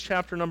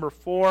chapter number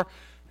 4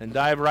 and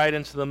dive right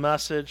into the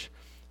message.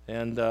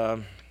 And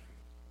that'll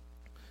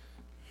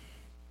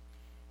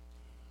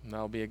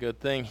be a good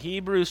thing.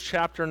 Hebrews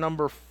chapter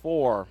number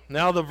 4.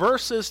 Now the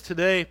verses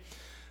today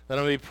that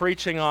I'm going to be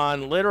preaching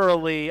on,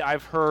 literally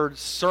I've heard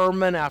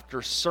sermon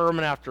after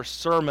sermon after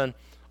sermon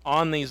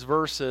on these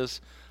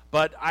verses,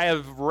 but I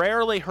have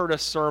rarely heard a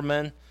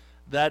sermon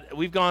that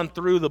we've gone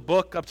through the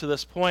book up to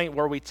this point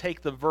where we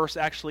take the verse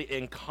actually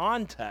in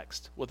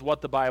context with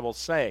what the Bible's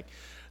saying.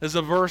 There's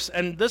a verse,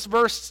 and this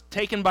verse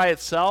taken by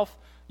itself,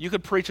 you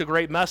could preach a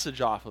great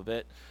message off of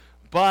it,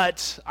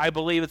 but I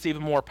believe it's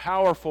even more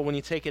powerful when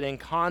you take it in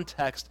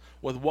context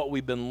with what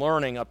we've been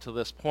learning up to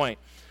this point.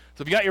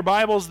 So if you got your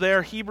Bibles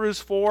there, Hebrews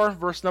 4,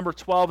 verse number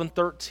 12 and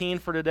 13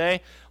 for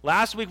today.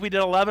 Last week we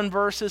did 11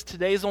 verses.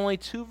 Today's only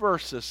 2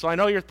 verses. So I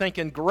know you're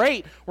thinking,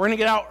 great, we're going to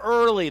get out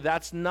early.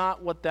 That's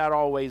not what that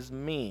always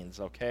means,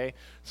 okay?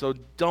 So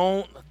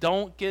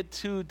don't get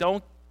too,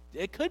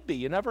 it could be.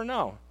 You never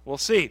know. We'll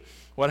see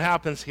what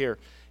happens here.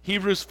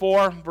 Hebrews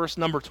 4, verse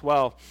number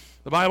 12.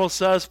 The Bible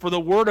says, "For the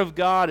word of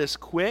God is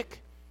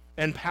quick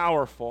and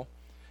powerful,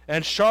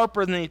 and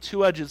sharper than a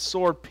two-edged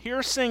sword,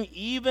 piercing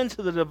even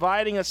to the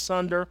dividing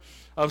asunder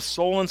of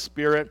soul and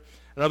spirit,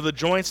 and of the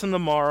joints and the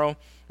marrow,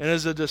 and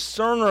is a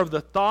discerner of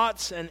the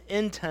thoughts and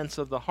intents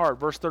of the heart."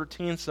 Verse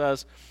 13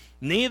 says,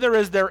 "Neither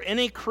is there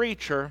any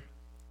creature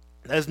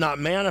that is not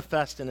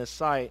manifest in his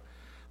sight,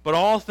 but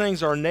all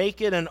things are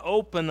naked and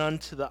open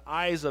unto the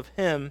eyes of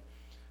him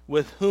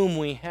with whom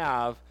we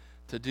have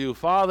to do."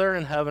 Father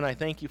in heaven, I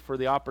thank you for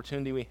the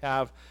opportunity we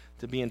have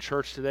to be in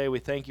church today. We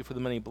thank you for the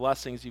many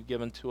blessings you've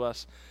given to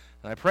us.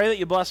 And I pray that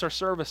you bless our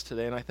service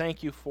today. And I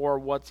thank you for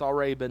what's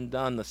already been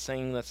done, the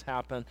singing that's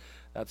happened,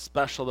 that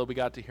special that we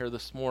got to hear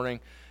this morning.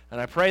 And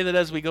I pray that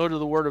as we go to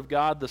the Word of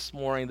God this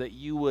morning, that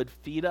you would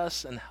feed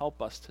us and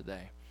help us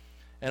today.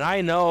 And I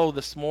know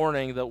this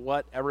morning that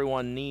what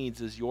everyone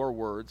needs is your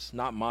words,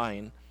 not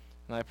mine.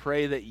 And I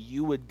pray that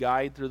you would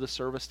guide through the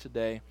service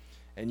today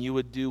and you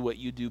would do what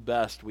you do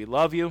best. We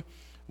love you.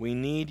 We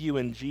need you.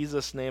 In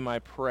Jesus' name I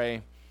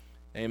pray.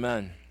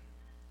 Amen.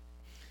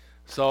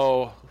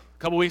 So a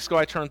couple weeks ago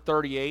I turned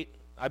 38.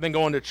 I've been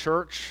going to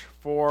church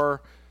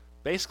for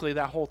basically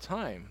that whole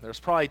time. There's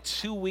probably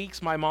 2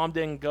 weeks my mom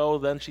didn't go.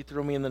 Then she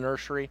threw me in the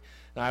nursery.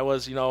 And I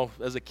was,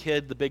 as a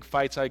kid, the big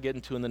fights I get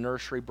into in the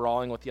nursery,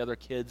 brawling with the other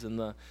kids in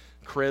the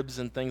cribs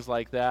and things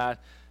like that.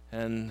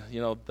 And,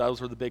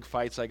 those were the big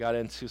fights I got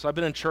into. So I've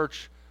been in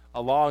church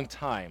a long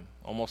time,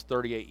 almost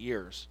 38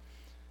 years.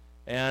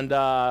 And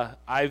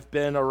I've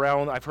been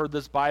around, I've heard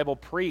this Bible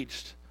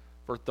preached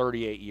for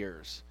 38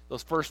 years.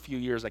 Those first few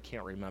years I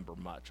can't remember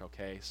much,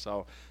 okay?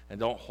 So, and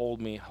don't hold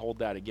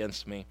that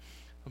against me.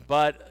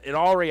 But in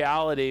all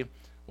reality,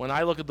 when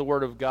I look at the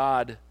Word of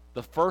God,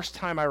 the first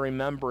time I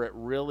remember it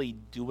really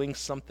doing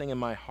something in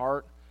my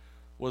heart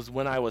was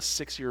when I was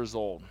 6 years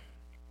old.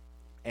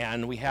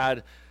 And we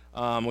had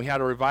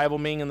a revival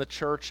meeting in the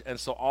church, and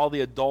so all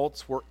the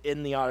adults were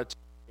in the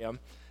auditorium,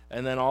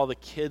 and then all the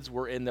kids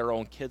were in their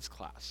own kids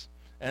class.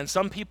 And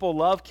some people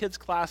love kids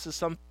classes,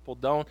 some people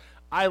don't.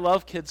 I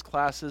love kids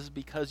classes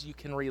because you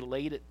can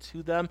relate it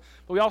to them,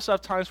 but we also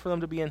have times for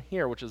them to be in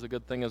here, which is a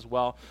good thing as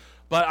well.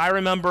 But I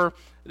remember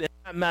in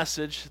that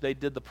message, they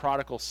did the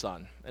prodigal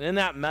son. And in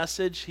that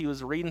message, he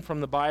was reading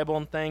from the Bible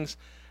and things,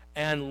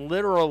 and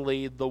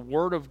literally the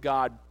Word of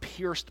God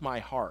pierced my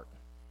heart.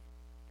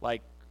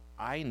 Like,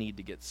 I need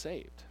to get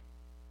saved.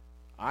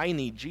 I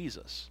need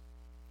Jesus.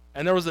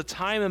 And there was a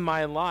time in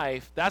my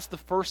life, that's the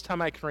first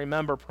time I can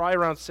remember, probably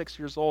around 6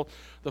 years old,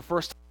 the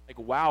first time, like,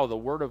 wow, the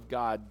Word of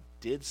God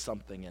did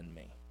something in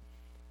me.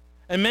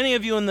 And many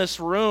of you in this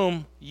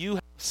room, you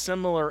have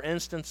similar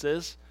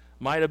instances.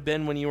 Might have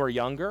been when you were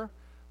younger,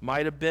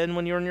 might have been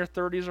when you were in your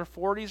 30s or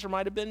 40s, or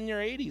might have been in your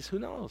 80s, who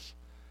knows?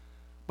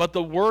 But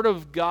the Word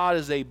of God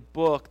is a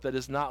book that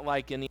is not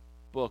like any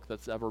book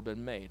that's ever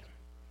been made.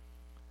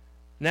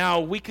 Now,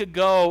 we could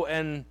go,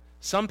 and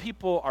some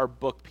people are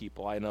book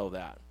people, I know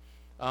that.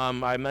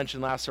 I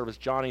mentioned last service,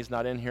 Johnny's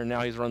not in here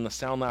now, he's running the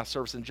sound last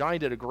service, and Johnny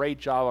did a great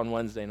job on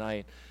Wednesday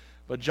night.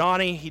 But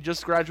Johnny, he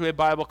just graduated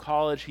Bible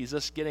college, he's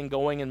just getting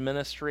going in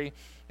ministry,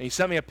 and he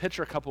sent me a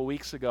picture a couple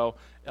weeks ago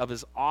of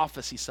his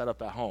office he set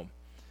up at home.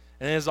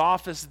 And in his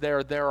office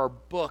there are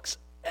books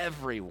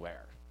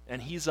everywhere,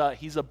 and he's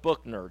a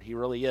book nerd, he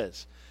really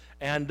is.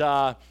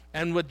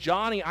 And with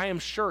Johnny, I am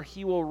sure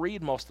he will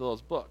read most of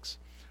those books.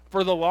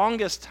 For the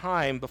longest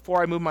time,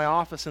 before I moved my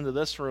office into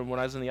this room, when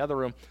I was in the other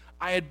room,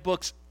 I had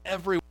books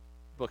everywhere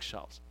on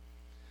bookshelves.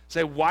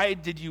 Say, why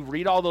did you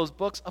read all those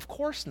books? Of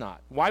course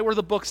not. Why were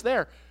the books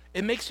there?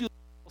 It makes you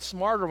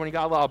smarter when you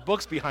got a lot of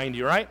books behind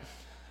you, right?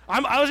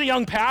 I was a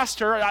young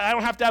pastor. I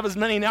don't have to have as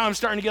many now. I'm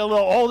starting to get a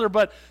little older,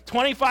 but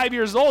 25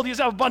 years old, you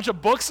just have a bunch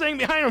of books sitting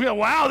behind him. You go,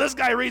 wow, this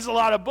guy reads a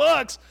lot of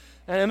books.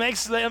 And it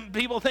makes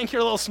people think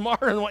you're a little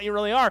smarter than what you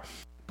really are.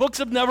 Books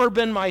have never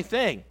been my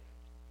thing.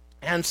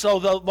 And so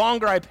the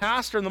longer I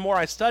pastor and the more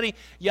I study,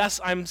 yes,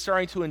 I'm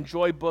starting to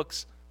enjoy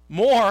books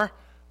more,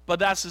 but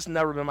that's just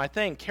never been my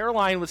thing.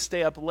 Caroline would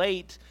stay up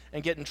late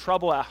and get in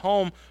trouble at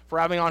home for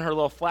having on her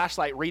little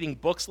flashlight reading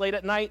books late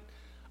at night.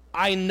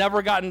 I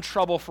never got in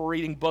trouble for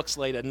reading books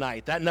late at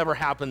night. That never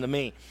happened to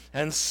me.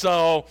 And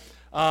so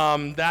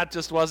that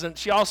just wasn't.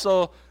 She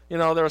also,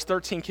 there was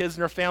 13 kids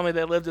in her family.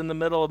 They lived in the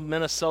middle of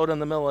Minnesota, in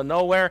the middle of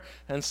nowhere.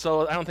 And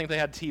so I don't think they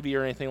had TV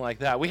or anything like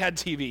that. We had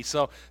TV.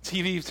 So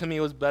TV to me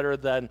was better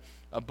than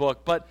a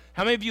book. But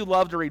how many of you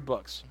love to read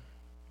books?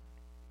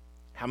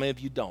 How many of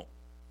you don't?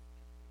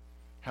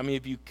 How many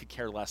of you could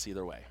care less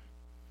either way?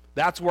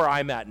 That's where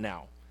I'm at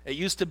now. It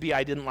used to be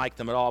I didn't like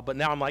them at all, but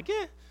now I'm like,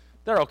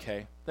 they're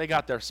okay. They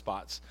got their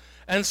spots.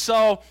 And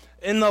so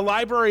in the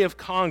Library of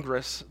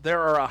Congress, there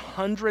are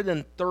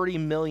 130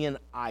 million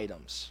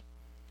items.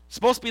 It's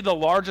supposed to be the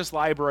largest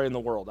library in the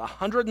world,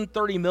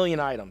 130 million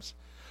items.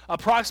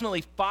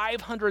 Approximately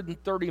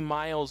 530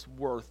 miles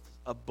worth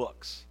of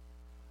books.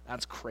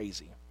 That's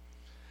crazy.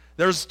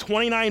 There's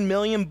 29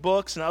 million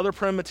books and other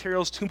printed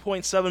materials,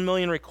 2.7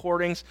 million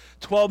recordings,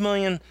 12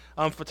 million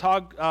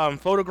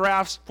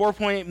photographs,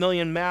 4.8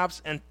 million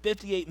maps, and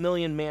 58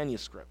 million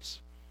manuscripts.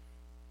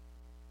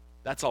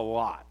 That's a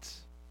lot.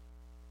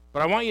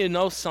 But I want you to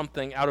know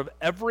something. Out of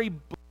every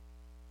book,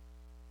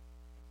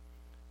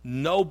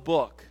 no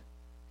book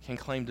can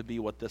claim to be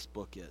what this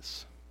book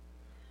is.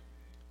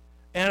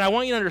 And I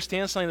want you to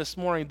understand something this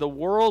morning. The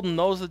world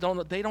knows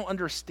that they don't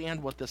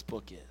understand what this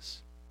book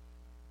is.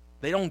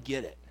 They don't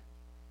get it.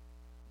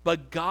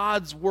 But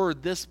God's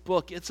Word, this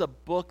book, it's a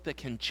book that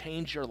can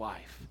change your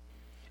life.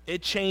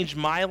 It changed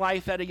my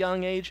life at a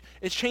young age.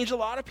 It's changed a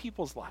lot of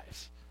people's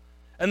lives.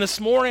 And this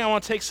morning I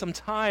want to take some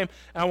time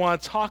and I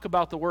want to talk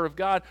about the Word of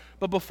God.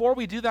 But before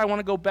we do that, I want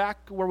to go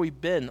back where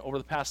we've been over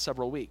the past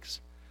several weeks.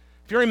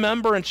 If you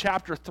remember in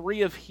chapter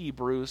 3 of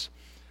Hebrews,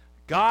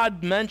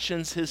 God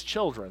mentions his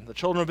children, the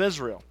children of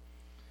Israel.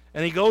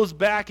 And he goes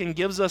back and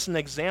gives us an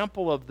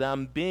example of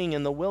them being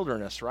in the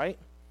wilderness, right?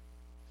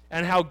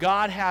 And how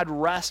God had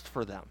rest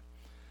for them,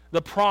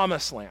 the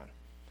promised land.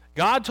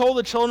 God told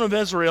the children of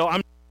Israel,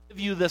 I'm going to give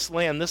you this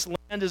land. This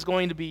land is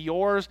going to be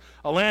yours,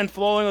 a land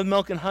flowing with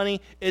milk and honey.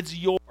 It's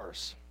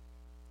yours.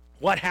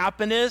 What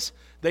happened is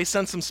they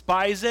sent some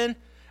spies in,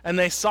 and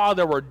they saw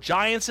there were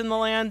giants in the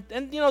land.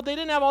 And, they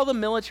didn't have all the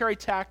military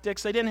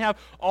tactics. They didn't have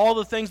all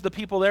the things the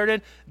people there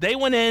did. They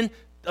went in.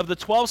 Of the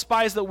 12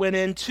 spies that went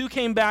in, 2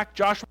 came back,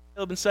 Joshua and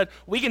Caleb, and said,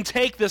 we can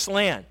take this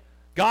land.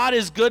 God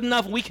is good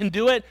enough, we can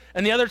do it.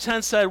 And the other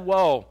 10 said,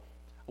 whoa,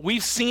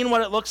 we've seen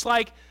what it looks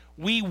like.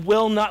 We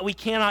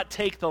cannot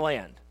take the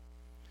land.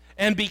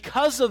 And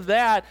because of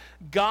that,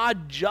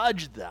 God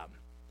judged them.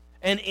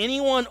 And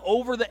anyone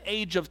over the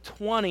age of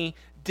 20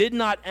 did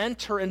not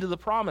enter into the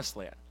promised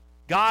land,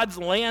 God's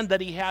land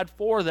that he had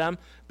for them,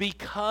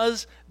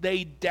 because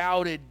they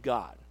doubted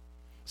God.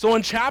 So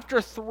in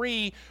chapter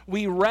 3,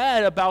 we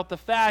read about the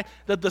fact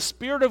that the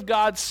Spirit of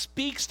God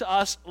speaks to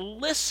us.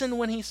 Listen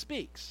when he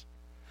speaks.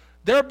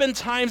 There have been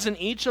times in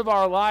each of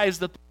our lives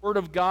that the Word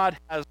of God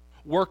has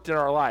worked in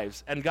our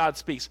lives, and God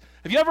speaks.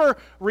 Have you ever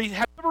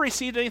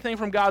received anything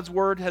from God's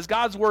Word? Has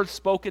God's Word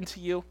spoken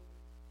to you?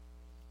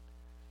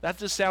 That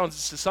just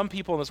sounds, to some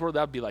people in this world,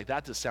 that would be like,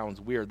 that just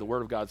sounds weird, the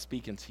Word of God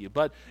speaking to you.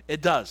 But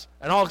it does,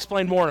 and I'll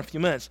explain more in a few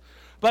minutes.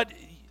 But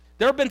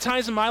there have been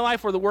times in my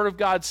life where the Word of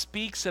God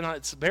speaks, and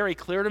it's very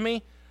clear to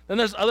me. Then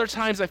there's other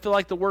times I feel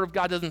like the Word of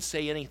God doesn't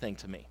say anything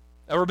to me.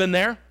 Ever been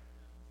there?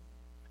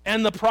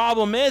 And the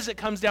problem is, it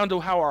comes down to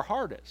how our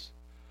heart is.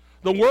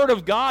 The Word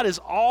of God is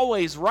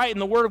always right,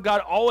 and the Word of God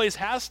always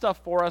has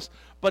stuff for us,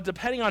 but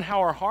depending on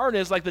how our heart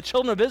is, like the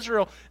children of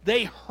Israel,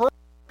 they heard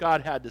what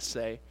God had to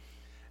say.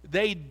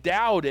 They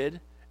doubted,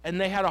 and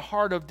they had a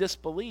heart of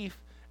disbelief,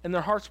 and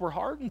their hearts were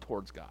hardened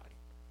towards God.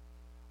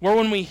 Where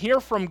when we hear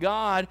from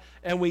God,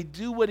 and we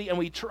do and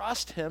we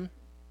trust him,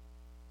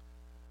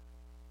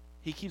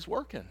 he keeps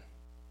working.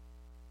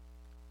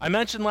 I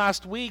mentioned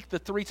last week the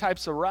 3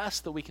 types of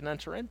rest that we can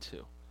enter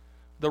into.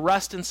 The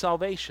rest in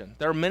salvation.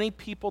 There are many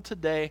people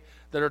today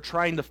that are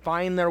trying to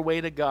find their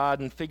way to God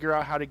and figure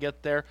out how to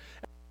get there.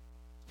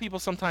 People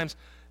sometimes,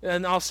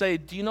 and I'll say,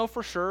 do you know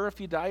for sure if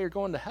you die you're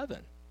going to heaven?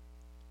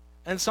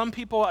 And some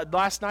people,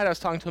 last night I was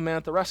talking to a man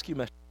at the rescue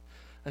mission,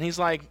 and he's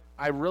like,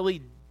 I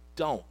really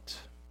don't.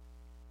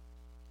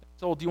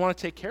 So, well, do you want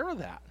to take care of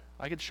that?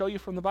 I could show you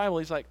from the Bible.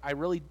 He's like, I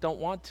really don't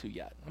want to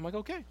yet. I'm like,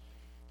 okay,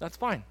 that's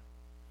fine.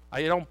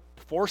 You don't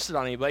force it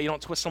on anybody. You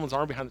don't twist someone's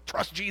arm behind it.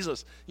 Trust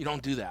Jesus. You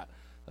don't do that.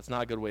 That's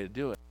not a good way to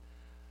do it.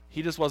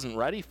 He just wasn't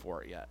ready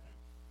for it yet.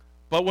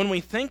 But when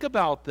we think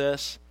about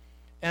this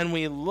and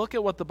we look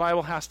at what the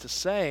Bible has to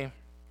say,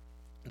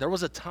 there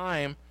was a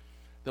time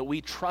that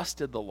we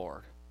trusted the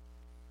Lord.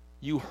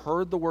 You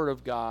heard the word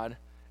of God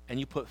and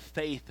you put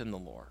faith in the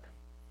Lord.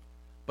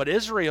 But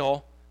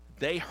Israel,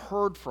 they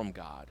heard from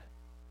God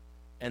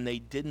and they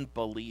didn't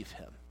believe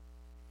him.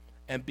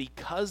 And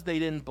because they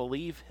didn't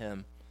believe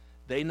him,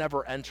 they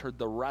never entered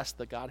the rest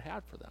that God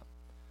had for them.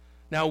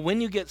 Now,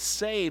 when you get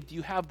saved,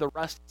 you have the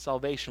rest of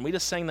salvation. We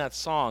just sang that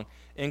song,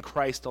 In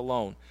Christ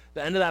Alone.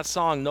 The end of that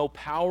song, no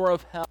power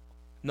of hell,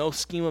 no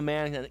scheme of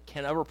man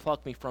can ever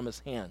pluck me from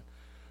his hand.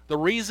 The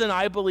reason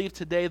I believe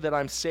today that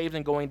I'm saved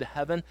and going to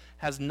heaven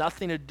has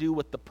nothing to do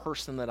with the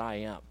person that I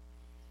am.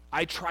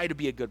 I try to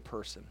be a good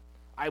person.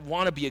 I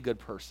want to be a good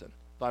person.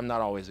 but I'm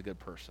not always a good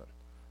person.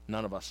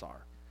 None of us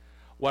are.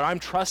 What I'm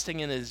trusting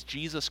in is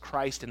Jesus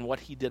Christ and what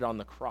he did on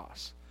the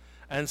cross.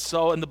 And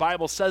the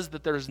Bible says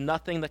that there's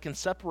nothing that can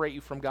separate you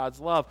from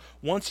God's love.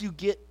 Once you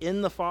get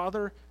in the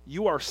Father,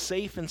 you are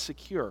safe and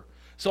secure.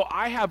 So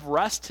I have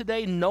rest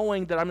today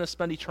knowing that I'm going to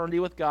spend eternity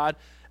with God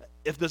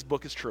if this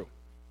book is true.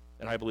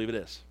 And I believe it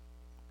is.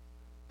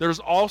 There's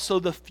also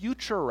the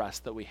future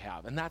rest that we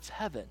have, and that's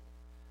heaven.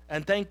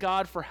 And thank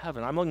God for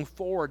heaven. I'm looking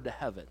forward to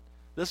heaven.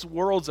 This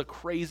world's a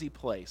crazy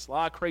place. A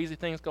lot of crazy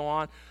things go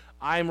on.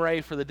 I'm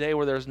ready for the day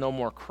where there's no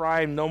more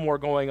crime, no more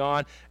going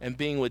on, and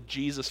being with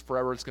Jesus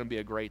forever. It's going to be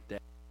a great day.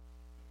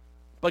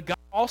 But God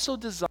also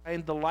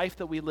designed the life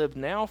that we live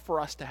now for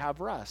us to have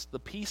rest, the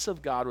peace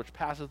of God which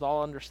passeth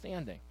all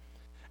understanding.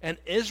 And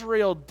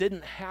Israel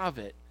didn't have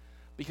it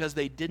because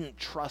they didn't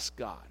trust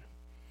God.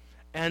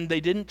 And they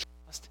didn't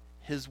trust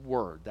his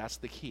word. That's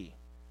the key.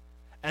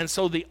 And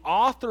so the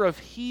author of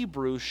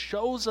Hebrews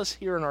shows us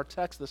here in our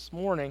text this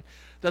morning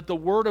that the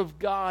word of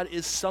God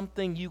is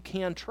something you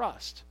can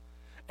trust.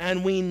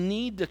 And we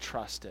need to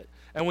trust it.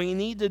 And we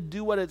need to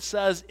do what it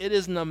says. It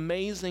is an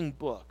amazing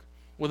book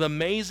with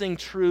amazing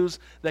truths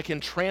that can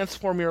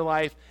transform your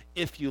life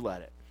if you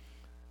let it.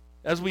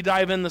 As we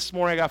dive in this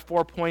morning, I got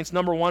 4 points.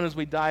 Number one, as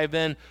we dive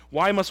in,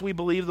 why must we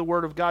believe the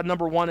word of God?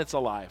 Number one, it's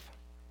alive.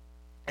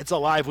 It's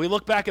alive. We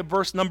look back at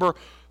verse number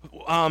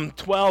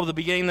 12, the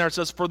beginning there, it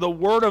says, for the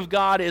word of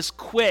God is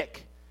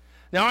quick.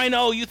 Now, I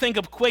know you think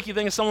of quick, you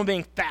think of someone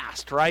being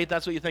fast, right?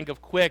 That's what you think of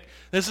quick.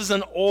 This is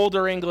an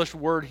older English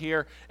word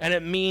here, and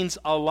it means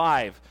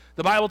alive.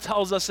 The Bible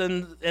tells us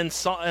in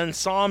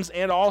Psalms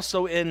and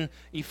also in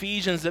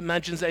Ephesians, it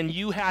mentions, and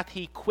you hath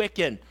he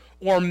quickened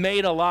or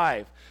made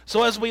alive.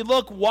 So as we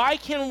look, why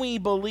can we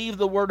believe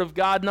the word of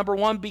God? Number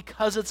one,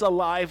 because it's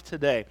alive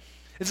today.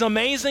 It's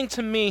amazing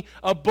to me,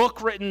 a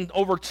book written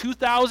over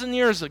 2,000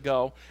 years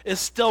ago is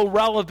still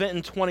relevant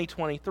in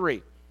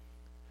 2023.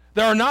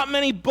 There are not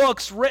many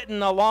books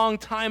written a long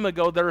time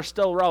ago that are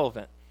still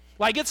relevant.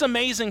 Like, it's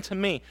amazing to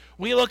me.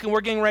 We look and we're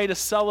getting ready to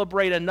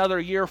celebrate another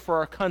year for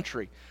our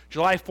country.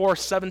 July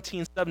 4th,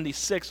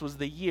 1776 was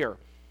the year.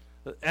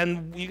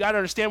 And you got to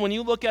understand, when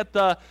you look at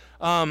the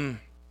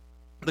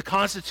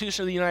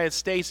Constitution of the United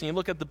States and you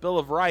look at the Bill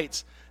of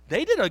Rights,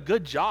 they did a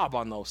good job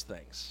on those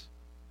things.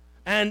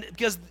 And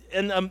because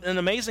an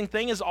amazing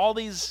thing is all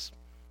these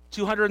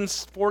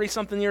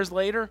 240-something years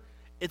later,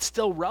 it's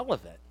still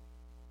relevant.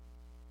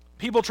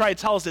 People try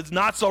to tell us it's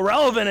not so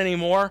relevant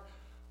anymore,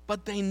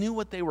 but they knew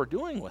what they were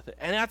doing with it.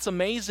 And that's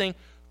amazing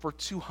for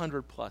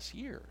 200 plus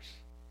years.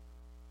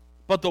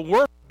 But the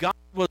word of God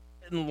was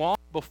written long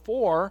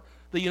before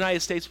the United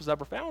States was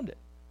ever founded.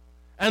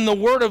 And the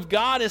word of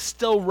God is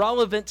still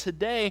relevant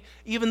today,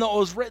 even though it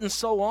was written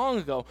so long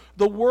ago.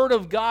 The word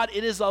of God,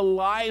 it is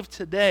alive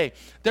today.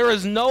 There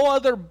is no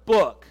other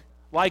book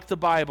like the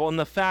Bible in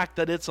the fact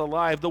that it's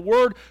alive. The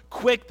word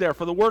quick there,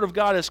 for the word of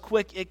God is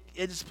quick, it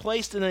is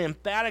placed in an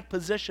emphatic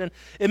position.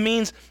 It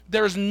means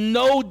there's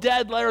no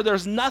dead letter.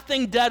 There's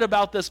nothing dead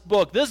about this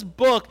book. This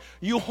book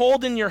you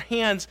hold in your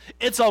hands,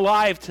 it's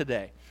alive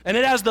today. And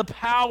it has the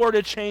power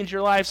to change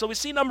your life. So we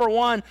see, number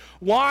one,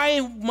 why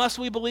must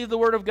we believe the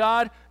word of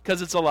God?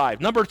 Because it's alive.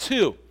 Number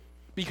two,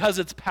 because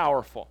it's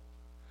powerful.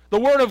 The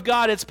word of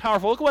God, it's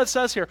powerful. Look what it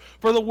says here.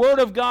 For the word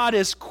of God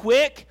is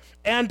quick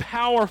and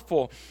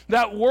powerful.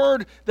 That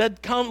word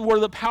where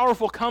the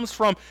powerful comes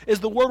from is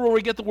the word where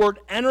we get the word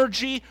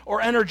energy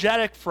or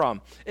energetic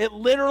from. It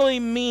literally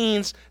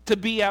means to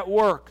be at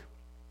work.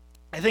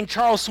 I think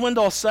Charles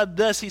Swindoll said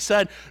this. He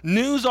said,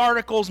 news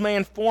articles may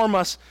inform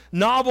us,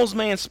 novels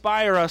may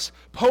inspire us,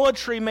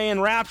 poetry may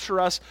enrapture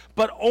us,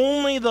 but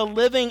only the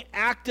living,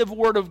 active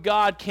word of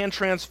God can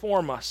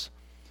transform us.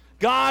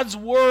 God's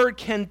word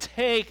can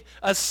take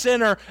a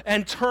sinner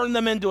and turn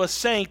them into a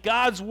saint.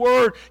 God's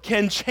word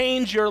can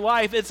change your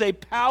life. It's a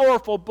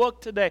powerful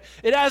book today.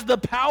 It has the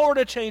power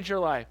to change your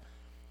life.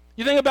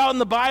 You think about in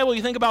the Bible,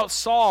 you think about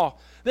Saul.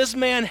 This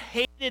man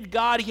hated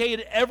God. He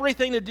hated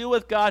everything to do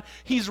with God.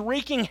 He's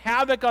wreaking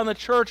havoc on the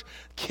church,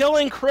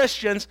 killing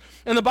Christians.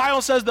 And the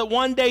Bible says that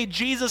one day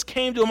Jesus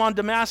came to him on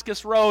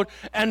Damascus Road,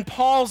 and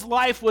Paul's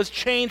life was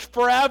changed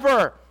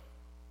forever.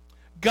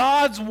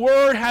 God's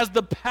word has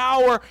the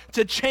power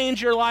to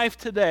change your life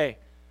today.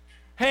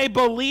 Hey,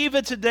 believe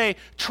it today.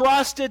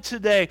 Trust it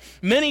today.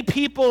 Many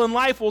people in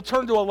life will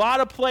turn to a lot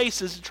of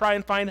places to try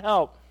and find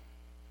help.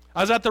 I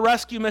was at the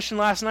rescue mission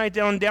last night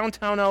down in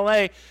downtown LA,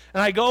 and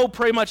I go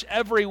pretty much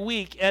every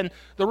week. And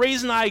the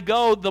reason I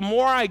go, the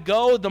more I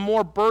go, the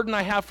more burden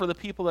I have for the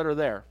people that are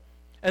there.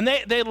 And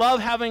they love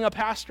having a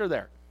pastor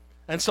there.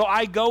 And so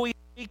I go each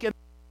week, and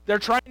they're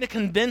trying to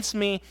convince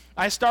me.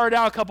 I started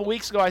out a couple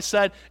weeks ago. I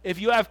said,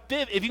 if you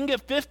can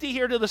get 50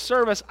 here to the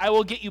service, I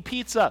will get you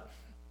pizza.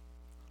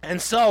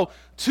 And so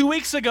 2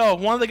 weeks ago,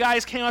 one of the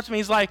guys came up to me.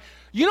 He's like,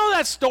 you know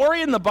that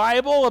story in the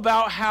Bible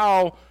about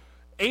how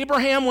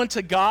Abraham went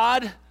to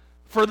God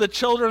for the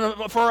children,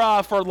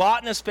 for Lot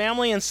and his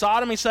family in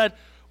Sodom? He said,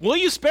 will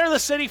you spare the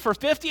city for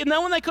 50? And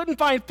then when they couldn't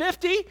find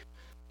 50,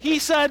 he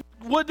said,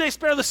 would they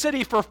spare the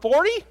city for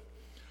 40?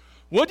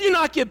 Would you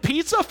not get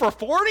pizza for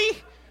 40?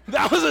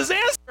 That was his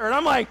answer. And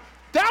I'm like,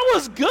 that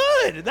was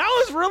good.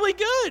 That was really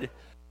good.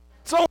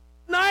 So one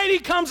night he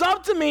comes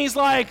up to me. He's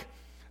like,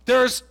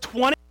 there's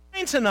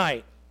 29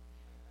 tonight.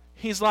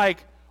 He's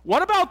like,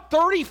 what about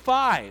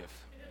 35?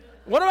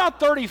 What about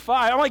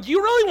 35? I'm like,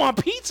 you really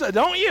want pizza,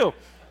 don't you?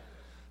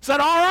 Said,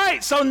 all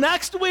right, so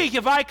next week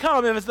if I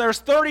come, if there's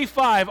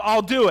 35,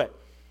 I'll do it.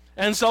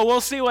 And so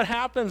we'll see what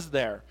happens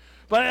there.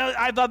 But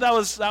I thought that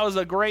was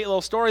a great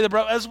little story.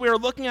 But as we were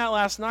looking at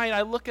last night,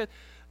 I look at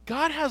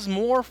God has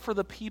more for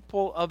the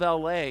people of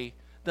LA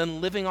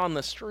than living on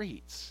the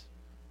streets.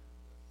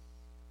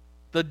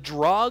 The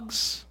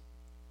drugs,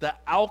 the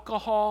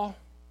alcohol,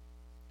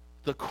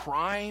 the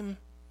crime.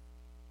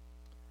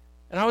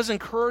 And I was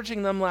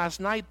encouraging them last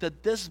night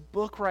that this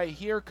book right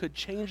here could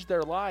change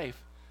their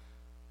life.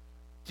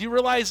 Do you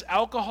realize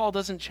alcohol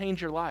doesn't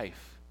change your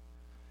life?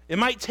 It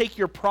might take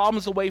your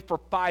problems away for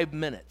 5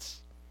 minutes.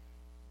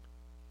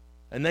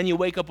 And then you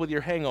wake up with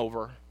your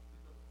hangover,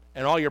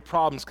 and all your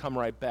problems come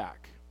right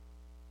back.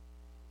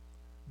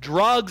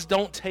 Drugs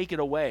don't take it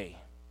away.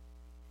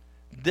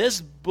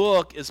 This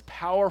book is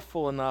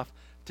powerful enough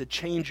to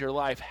change your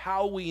life.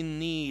 How we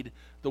need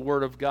the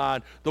Word of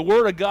God. The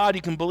Word of God,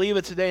 you can believe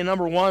it today,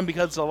 number one,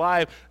 because it's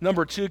alive.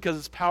 Number two, because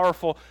it's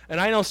powerful. And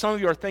I know some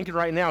of you are thinking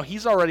right now,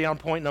 he's already on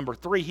point number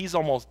 3. He's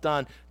almost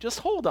done. Just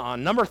hold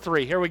on. Number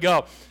 3, here we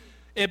go.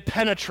 It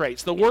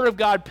penetrates. The Word of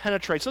God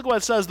penetrates. Look what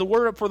it says. The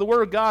Word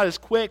of God is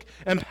quick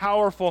and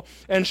powerful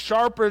and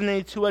sharper than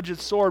a two-edged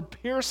sword,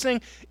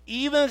 piercing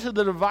even to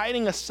the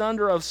dividing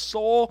asunder of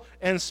soul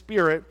and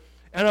spirit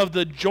and of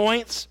the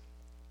joints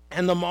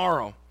and the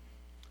marrow.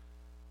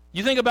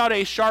 You think about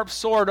a sharp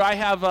sword. I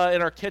have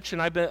in our kitchen,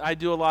 I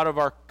do a lot of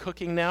our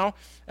cooking now,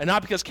 and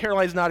not because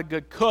Caroline's not a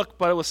good cook,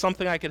 but it was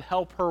something I could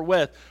help her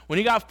with. When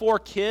you got 4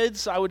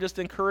 kids, I would just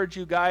encourage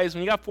you guys,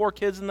 when you got 4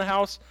 kids in the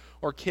house,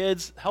 or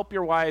kids, help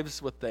your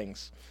wives with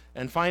things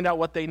and find out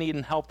what they need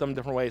and help them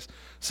different ways.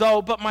 So,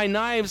 but my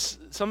knives,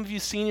 some of you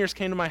seniors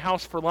came to my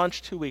house for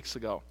lunch 2 weeks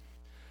ago,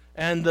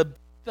 and the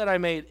that I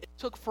made, it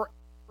took forever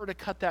to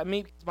cut that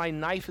meat because my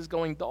knife is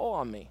going dull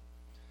on me.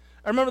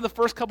 I remember the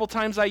first couple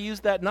times I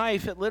used that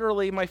knife, it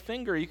literally, my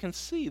finger, you can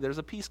see, there's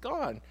a piece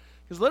gone.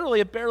 Because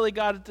literally it barely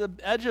got at the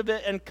edge of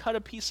it and cut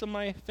a piece of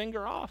my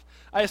finger off.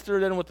 I just threw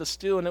it in with the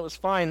stew and it was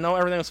fine. No,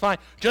 everything was fine.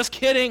 Just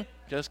kidding.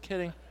 Just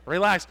kidding.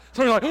 Relax.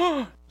 Some of you are like,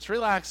 oh, just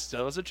relax.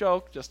 That was a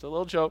joke. Just a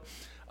little joke.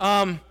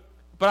 But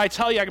I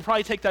tell you, I could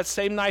probably take that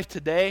same knife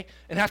today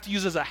and have to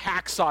use it as a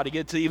hacksaw to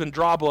get to even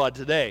draw blood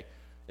today.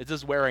 It's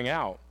just wearing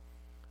out.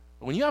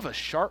 But when you have a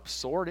sharp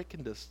sword, it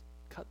can just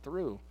cut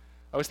through.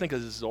 I always think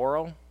of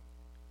Zorro.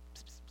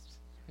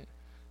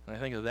 And I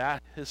think of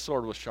that, his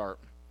sword was sharp.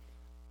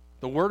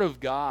 The Word of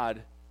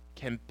God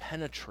can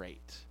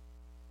penetrate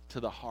to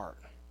the heart.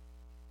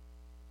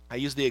 I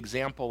used the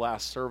example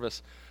last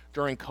service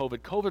during COVID.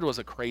 COVID was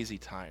a crazy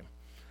time.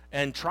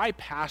 And try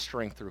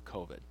pastoring through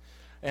COVID.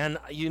 And,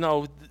 you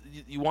know,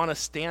 you want to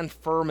stand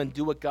firm and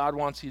do what God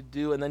wants you to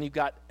do, and then you've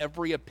got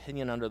every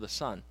opinion under the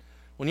sun.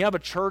 When you have a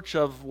church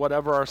of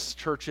whatever our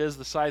church is,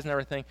 the size and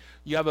everything,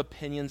 you have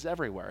opinions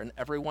everywhere, and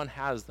everyone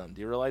has them.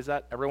 Do you realize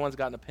that? Everyone's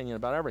got an opinion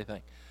about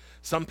everything.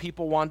 Some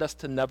people want us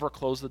to never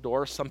close the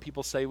doors. Some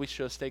people say we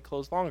should stay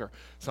closed longer.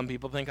 Some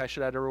people think I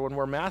should have everyone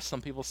wear masks.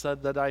 Some people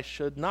said that I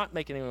should not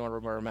make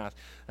anyone wear a mask.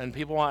 And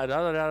people want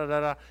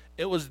da-da-da-da-da.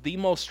 It was the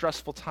most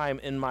stressful time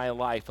in my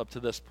life up to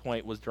this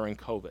point was during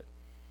COVID.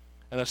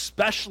 And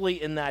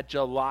especially in that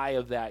July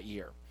of that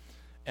year.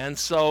 And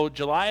so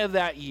July of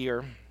that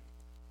year,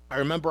 I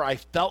remember I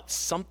felt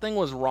something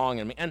was wrong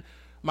in me. And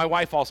my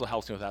wife also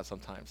helps me with that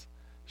sometimes.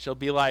 She'll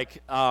be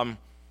like,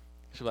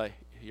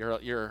 you're a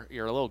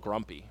little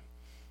grumpy.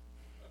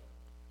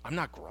 I'm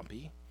not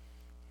grumpy.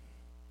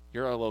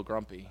 You're a little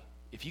grumpy.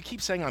 If you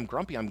keep saying I'm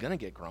grumpy, I'm going to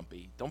get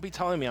grumpy. Don't be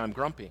telling me I'm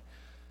grumpy.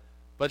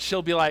 But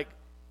she'll be like,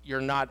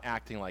 you're not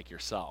acting like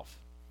yourself.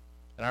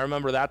 And I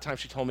remember that time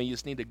she told me, you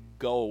just need to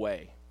go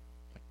away.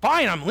 Like,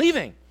 fine, I'm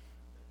leaving.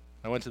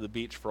 I went to the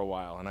beach for a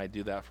while, and I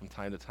do that from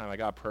time to time. I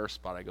got a prayer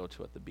spot I go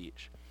to at the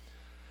beach.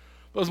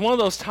 But it was one of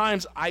those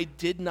times I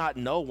did not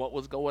know what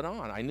was going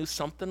on. I knew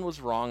something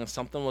was wrong and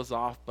something was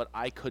off, but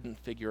I couldn't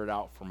figure it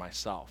out for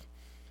myself.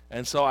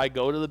 And so I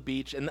go to the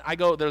beach, and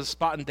there's a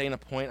spot in Dana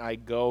Point, I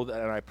go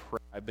and I pray.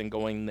 I've been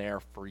going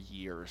there for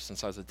years.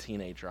 Since I was a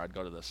teenager, I'd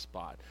go to this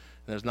spot.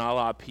 And there's not a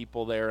lot of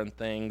people there and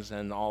things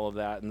and all of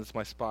that, and this is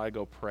my spot, I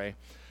go pray.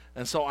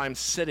 And so I'm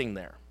sitting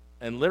there,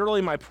 and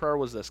literally my prayer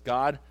was this: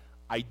 God,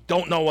 I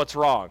don't know what's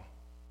wrong.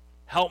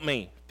 Help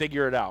me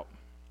figure it out.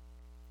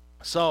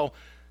 So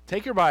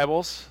take your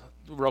Bibles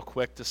real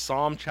quick to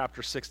Psalm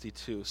chapter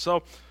 62.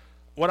 So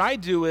what I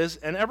do is,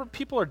 and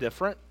people are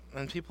different,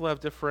 and people have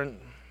different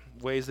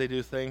ways they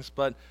do things,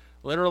 but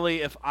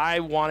literally if I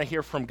want to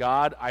hear from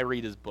God, I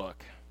read his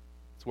book.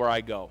 It's where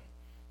I go.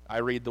 I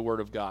read the Word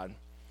of God.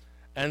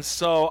 And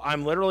so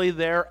I'm literally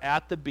there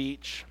at the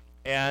beach,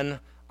 and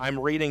I'm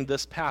reading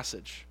this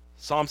passage.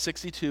 Psalm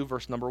 62,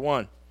 verse number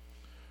 1.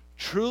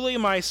 Truly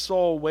my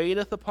soul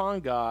waiteth upon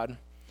God,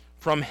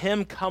 from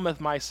him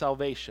cometh my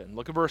salvation.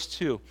 Look at verse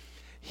 2.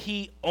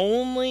 He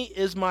only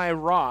is my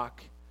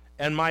rock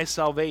and my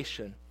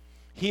salvation.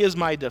 He is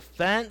my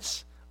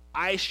defense.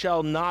 I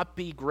shall not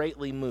be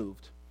greatly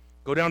moved.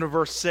 Go down to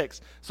verse 6.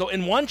 So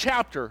in one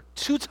chapter,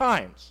 2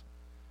 times,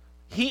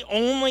 he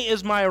only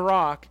is my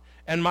rock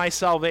and my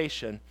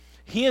salvation.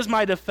 He is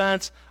my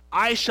defense.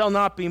 I shall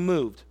not be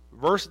moved.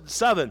 Verse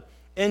 7.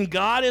 In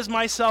God is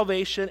my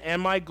salvation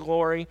and my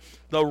glory,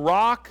 the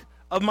rock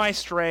of my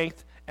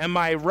strength, and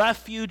my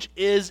refuge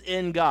is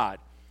in God.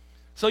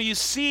 So you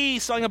see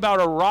something about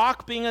a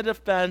rock being a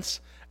defense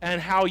and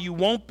how you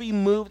won't be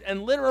moved.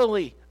 And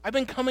literally, I've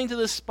been coming to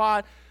this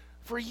spot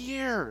for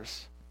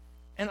years.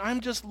 And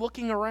I'm just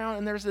looking around,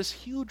 and there's this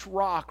huge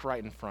rock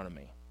right in front of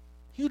me.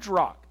 Huge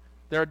rock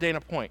there at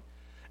Dana Point.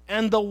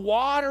 And the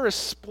water is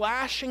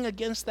splashing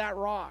against that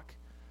rock.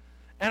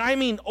 And I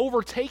mean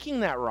overtaking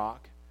that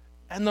rock.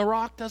 And the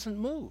rock doesn't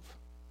move.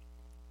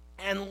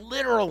 And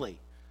literally,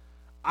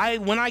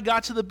 when I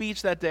got to the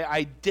beach that day,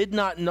 I did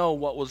not know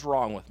what was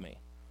wrong with me.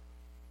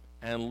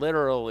 And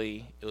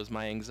literally, it was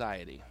my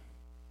anxiety.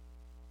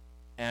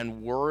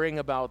 And worrying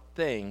about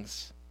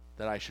things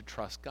that I should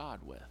trust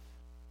God with.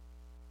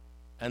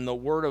 And the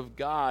Word of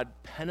God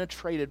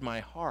penetrated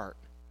my heart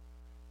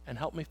and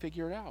helped me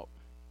figure it out.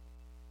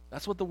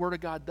 That's what the Word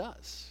of God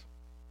does.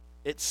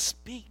 It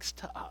speaks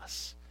to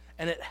us.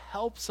 And it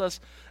helps us.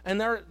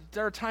 And there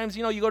are times,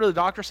 you go to the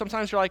doctor,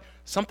 sometimes you're like,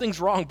 something's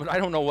wrong, but I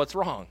don't know what's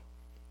wrong.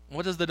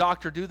 What does the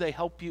doctor do? They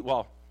help you.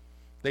 Well,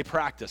 they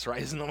practice,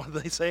 right? Isn't that what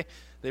they say?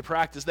 They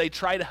practice. They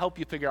try to help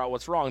you figure out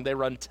what's wrong. They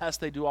run tests.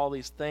 They do all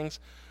these things.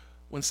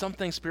 When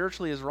something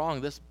spiritually is wrong,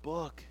 this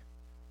book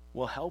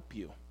will help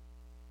you.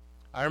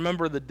 I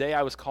remember the day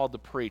I was called to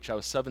preach. I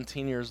was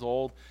 17 years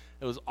old.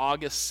 It was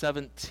August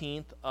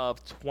 17th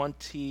of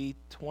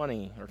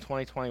 2020 or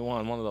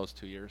 2021, one of those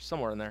 2 years,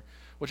 somewhere in there.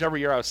 Whichever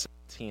year I was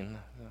 17.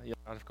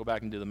 I'll have to go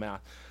back and do the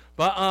math.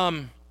 But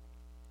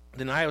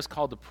the night I was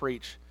called to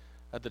preach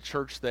at the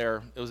church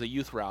there, it was a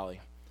youth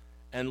rally.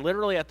 And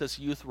literally at this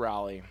youth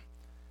rally,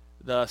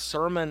 the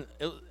sermon,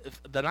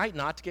 the night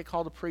not to get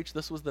called to preach,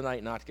 this was the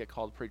night not to get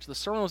called to preach. The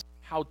sermon was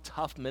how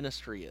tough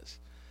ministry is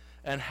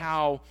and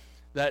how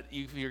that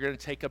you're going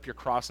to take up your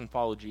cross and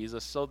follow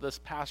Jesus. So this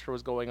pastor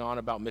was going on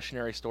about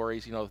missionary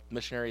stories,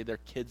 missionary, their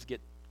kids get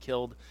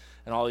killed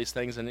and all these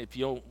things, and if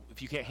you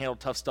can't handle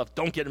tough stuff,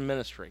 don't get in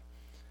ministry.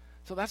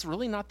 So that's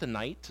really not the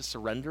night to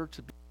surrender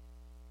to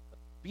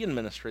be in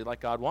ministry like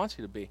God wants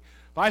you to be.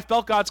 But I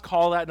felt God's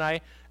call that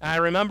night, and I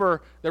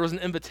remember there was an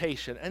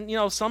invitation.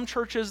 And some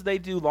churches, they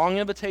do long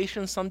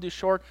invitations, some do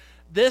short.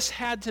 This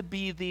had to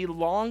be the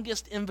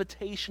longest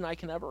invitation I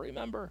can ever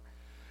remember.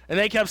 And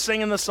they kept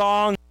singing the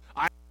song,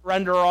 I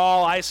surrender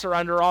all, I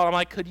surrender all. I'm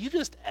like, could you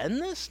just end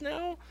this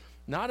now?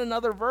 Not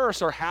another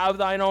verse, or have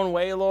thine own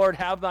way, Lord,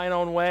 have thine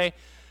own way.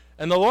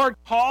 And the Lord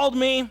called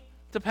me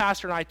to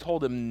pastor, and I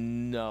told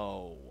him,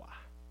 no.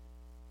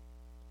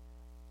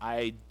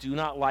 I do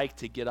not like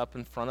to get up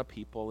in front of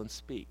people and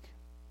speak.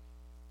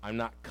 I'm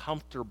not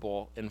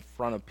comfortable in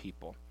front of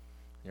people.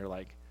 You're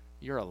like,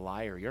 you're a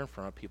liar. You're in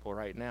front of people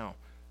right now.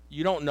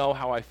 You don't know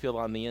how I feel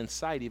on the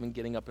inside, even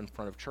getting up in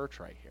front of church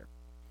right here.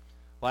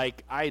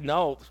 Like, I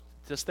know,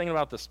 just thinking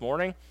about this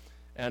morning,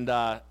 and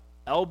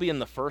Elby in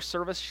the first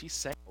service, she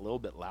sang a little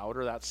bit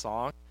louder, that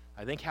song.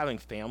 I think having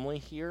family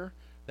here,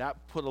 that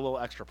put a little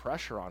extra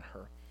pressure on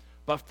her.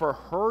 But for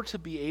her to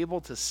be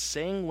able to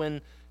sing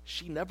when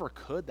she never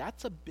could,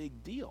 that's a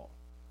big deal.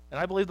 And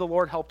I believe the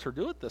Lord helped her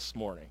do it this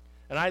morning.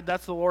 And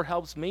that's the Lord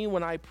helps me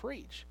when I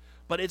preach.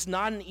 But it's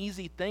not an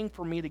easy thing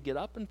for me to get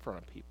up in front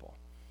of people.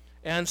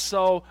 And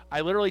so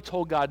I literally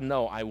told God,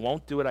 no, I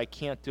won't do it. I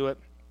can't do it.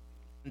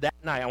 That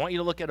night, I want you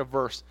to look at a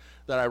verse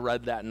that I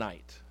read that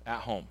night at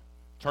home.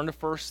 Turn to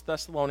 1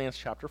 Thessalonians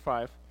chapter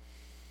 5.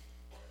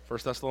 1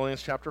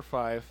 Thessalonians chapter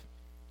 5.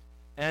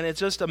 And it's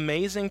just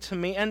amazing to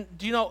me. And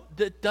do you know,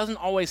 it doesn't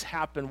always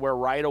happen where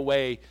right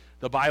away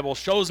the Bible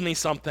shows me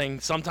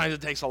something. Sometimes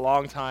it takes a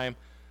long time.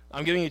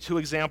 I'm giving you 2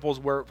 examples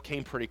where it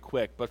came pretty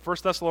quick. But 1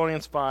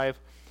 Thessalonians 5,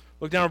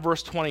 look down at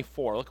verse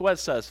 24. Look at what it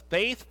says.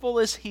 Faithful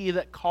is he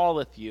that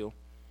calleth you,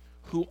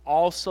 who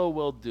also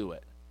will do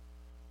it.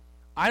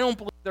 I don't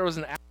believe there was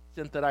an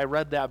accident that I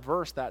read that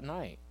verse that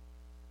night.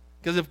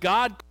 Because if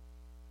God,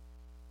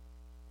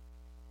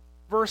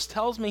 verse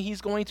tells me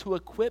he's going to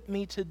equip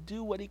me to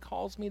do what he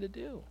calls me to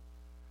do.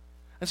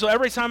 And so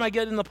every time I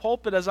get in the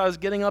pulpit, as I was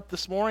getting up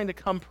this morning to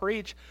come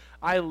preach,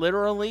 I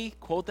literally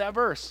quote that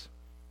verse.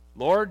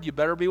 Lord, you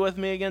better be with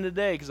me again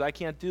today because I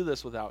can't do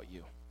this without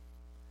you.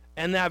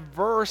 And that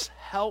verse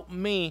helped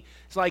me.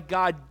 It's like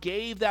God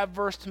gave that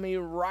verse to me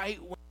right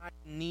when I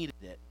needed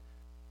it.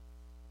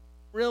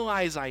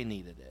 Realize I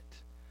needed it.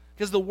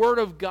 Because the Word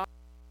of God,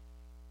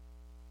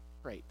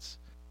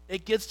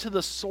 it gets to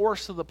the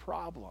source of the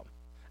problem.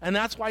 And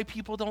that's why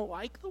people don't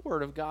like the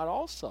Word of God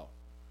also.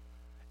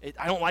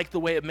 I don't like the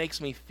way it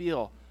makes me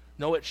feel.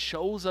 No, it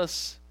shows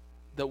us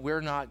that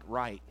we're not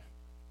right.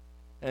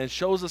 And it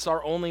shows us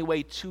our only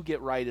way to get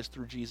right is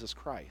through Jesus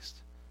Christ.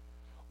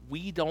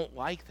 We don't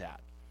like that.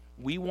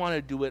 We want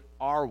to do it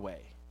our way.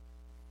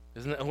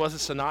 Was it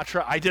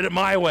Sinatra? I did it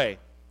my way.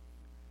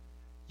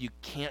 You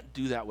can't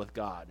do that with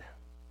God.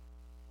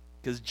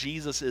 because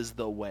Jesus is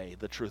the way,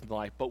 the truth, and the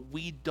life. But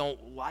we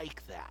don't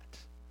like that.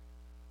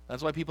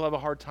 That's why people have a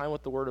hard time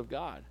with the Word of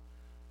God,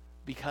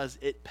 because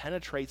it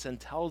penetrates and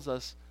tells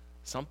us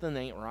something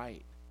ain't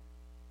right,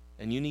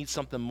 and you need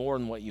something more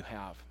than what you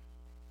have.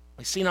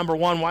 We see number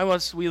one, why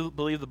must we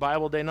believe the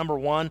Bible today? Number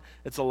one,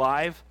 it's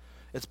alive,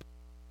 it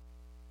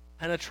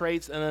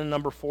penetrates, and then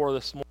number four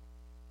this morning,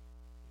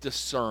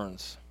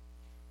 discerns.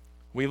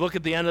 We look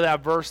at the end of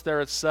that verse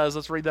there, it says,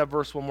 let's read that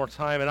verse one more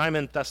time, and I'm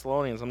in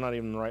Thessalonians, I'm not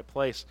even in the right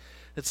place.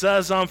 It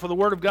says, for the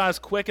word of God is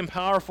quick and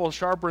powerful,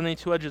 sharper than any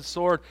two-edged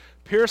sword,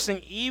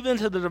 piercing even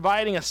to the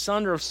dividing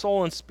asunder of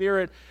soul and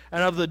spirit,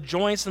 and of the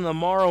joints and the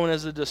marrow, and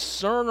is a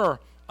discerner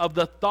of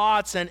the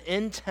thoughts and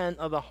intent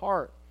of the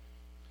heart.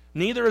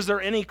 Neither is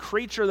there any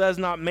creature that is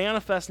not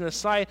manifest in his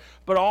sight,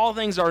 but all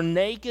things are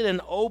naked and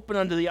open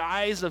unto the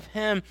eyes of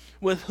him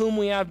with whom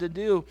we have to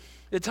do.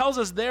 It tells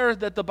us there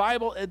that the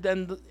Bible,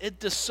 it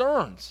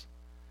discerns.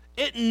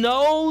 It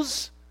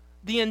knows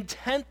the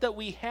intent that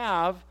we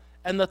have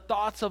and the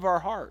thoughts of our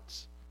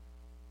hearts.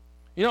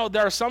 You know,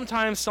 there are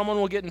sometimes someone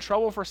will get in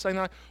trouble for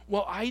saying,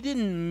 well, I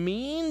didn't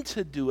mean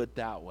to do it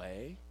that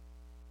way.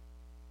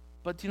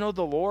 But you know,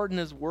 the Lord in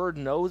his word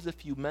knows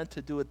if you meant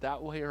to do it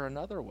that way or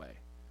another way.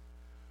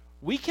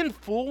 We can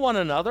fool one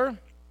another.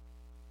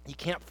 You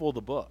can't fool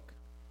the book.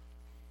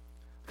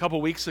 A couple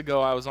weeks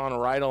ago, I was on a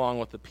ride-along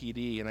with the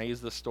PD, and I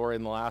used this story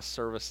in the last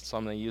service, so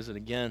I'm going to use it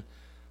again.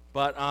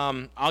 But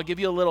I'll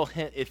give you a little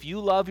hint. If you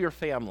love your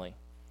family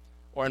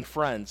or and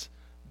friends,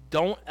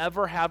 don't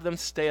ever have them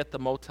stay at the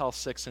Motel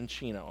 6 in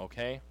Chino,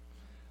 okay?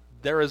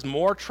 There is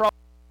more trouble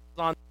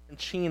on in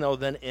Chino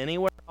than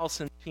anywhere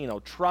else in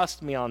Chino.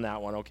 Trust me on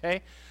that one,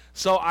 okay?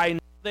 So I know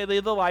they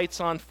leave the lights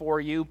on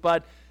for you,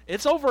 but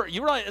it's over.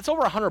 You're right. It's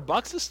over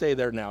 $100 to stay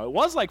there now. It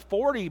was like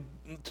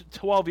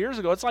 12 years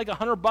ago. It's like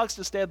 $100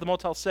 to stay at the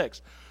Motel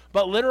 6.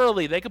 But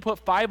literally, they could put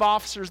 5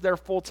 officers there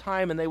full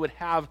time, and they would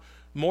have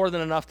more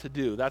than enough to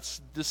do.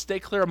 Just stay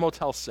clear of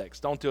Motel 6.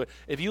 Don't do it.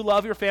 If you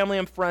love your family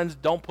and friends,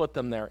 don't put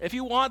them there. If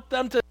you want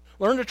them to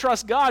learn to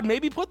trust God,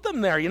 maybe put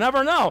them there. You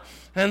never know.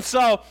 And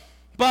so,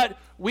 but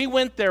we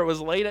went there. It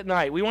was late at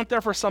night. We went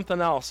there for something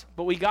else.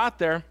 But we got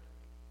there,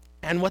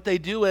 and what they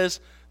do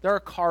is, there are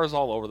cars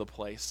all over the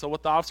place. So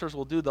what the officers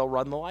will do, they'll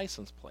run the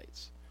license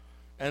plates.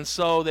 And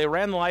so they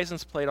ran the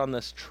license plate on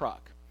this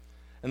truck.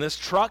 And this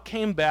truck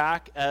came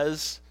back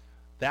as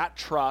that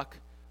truck,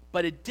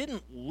 but it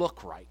didn't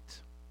look right.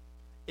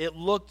 It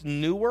looked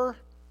newer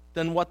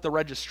than what the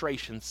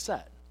registration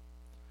said.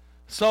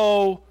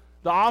 So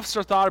the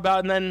officer thought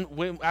about it, and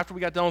then after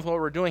we got done with what we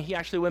were doing, he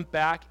actually went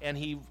back and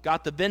he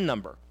got the VIN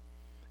number.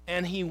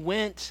 And he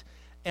went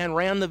and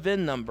ran the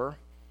VIN number,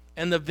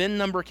 and the VIN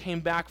number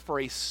came back for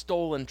a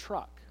stolen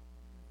truck.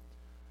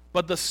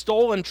 But the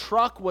stolen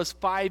truck was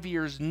 5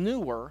 years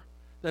newer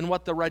than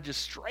what the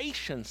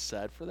registration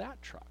said for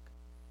that truck.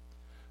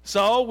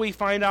 So we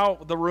find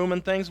out the room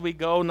and things. We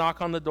go,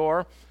 knock on the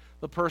door.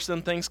 The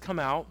person, things come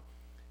out.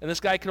 And this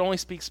guy could only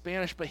speak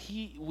Spanish, but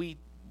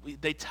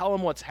they tell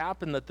him what's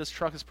happened, that this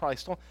truck is probably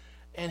stolen.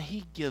 And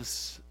he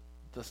gives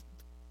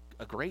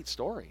a great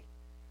story.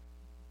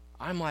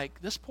 I'm like,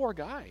 this poor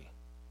guy.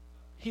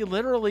 He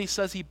literally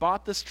says he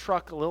bought this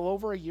truck a little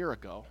over a year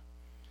ago,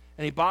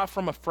 and he bought it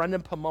from a friend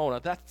in Pomona.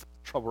 That's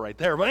trouble right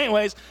there. But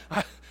anyways,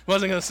 I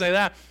wasn't going to say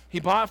that. He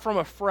bought it from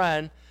a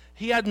friend.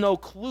 He had no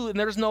clue, and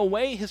there's no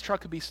way his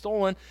truck could be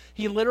stolen.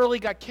 He literally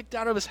got kicked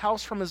out of his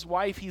house from his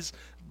wife. He's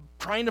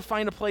trying to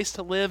find a place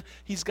to live.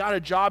 He's got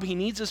a job. He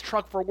needs his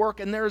truck for work,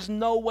 and there's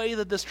no way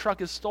that this truck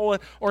is stolen,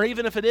 or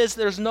even if it is,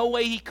 there's no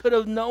way he could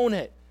have known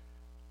it.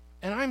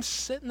 And I'm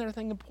sitting there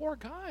thinking, poor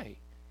guy.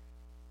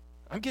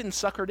 I'm getting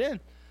suckered in.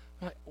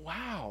 I'm like,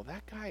 wow,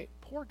 that guy,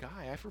 poor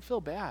guy, I feel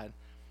bad.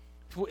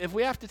 If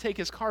we have to take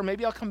his car,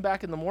 maybe I'll come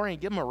back in the morning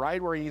and give him a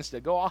ride where he needs to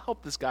go. I'll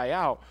help this guy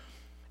out.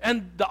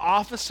 And the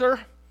officer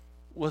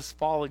was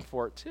falling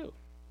for it too.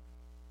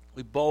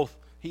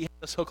 He had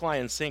this hook, line,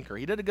 and sinker.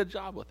 He did a good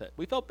job with it.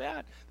 We felt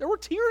bad. There were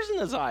tears in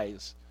his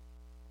eyes.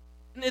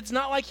 And it's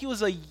not like he was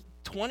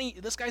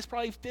this guy's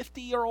probably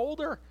 50 or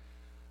older.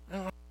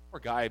 Poor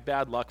guy,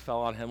 bad luck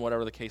fell on him,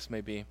 whatever the case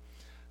may be.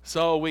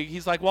 So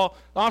he's like, well,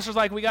 the officer's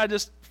like, we got to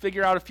just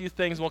figure out a few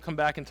things. We'll come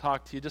back and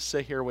talk to you. Just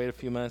sit here, wait a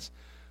few minutes.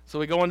 So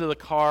we go into the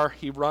car.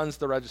 He runs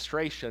the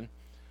registration.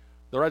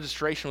 The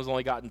registration was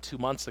only gotten 2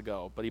 months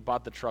ago, but he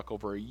bought the truck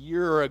over a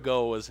year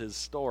ago was his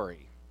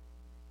story.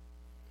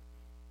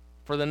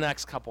 For the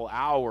next couple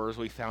hours,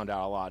 we found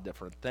out a lot of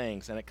different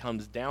things, and it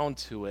comes down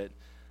to it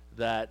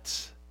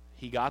that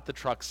he got the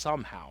truck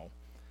somehow,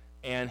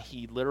 and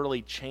he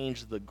literally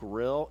changed the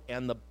grill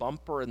and the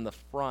bumper in the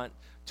front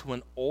to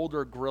an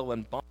older grill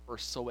and bumper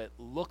so it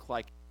looked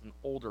like an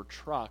older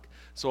truck.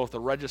 So if the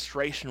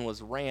registration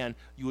was ran,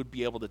 you would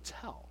be able to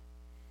tell.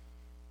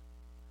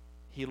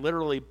 He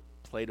literally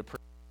played a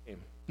pretty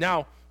game.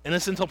 Now,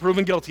 innocent until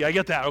proven guilty. I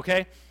get that,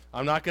 okay?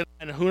 I'm not going to,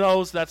 and who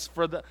knows, that's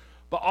for the,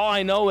 but all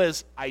I know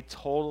is I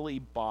totally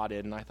bought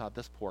it, and I thought,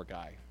 this poor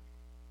guy.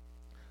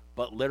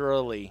 But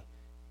literally,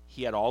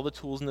 he had all the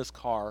tools in his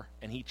car,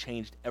 and he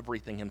changed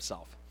everything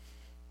himself.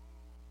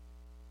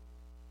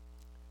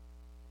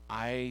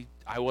 I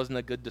wasn't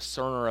a good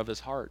discerner of his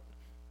heart.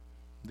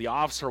 The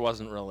officer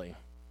wasn't really.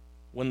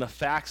 When the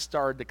facts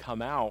started to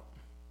come out,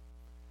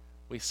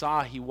 we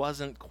saw he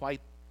wasn't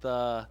quite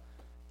the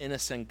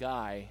innocent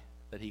guy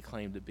that he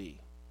claimed to be.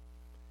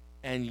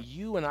 And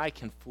you and I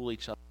can fool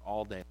each other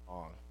all day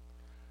long,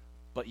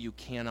 but you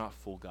cannot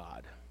fool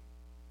God.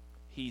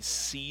 He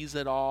sees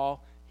it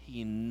all,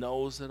 he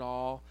knows it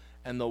all,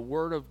 and the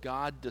Word of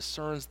God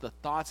discerns the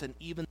thoughts and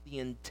even the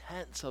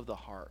intents of the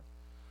heart.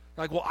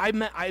 Like, well,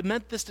 I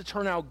meant this to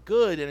turn out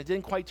good, and it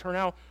didn't quite turn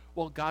out.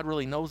 Well, God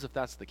really knows if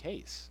that's the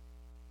case.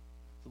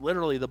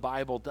 Literally, the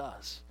Bible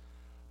does.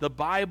 The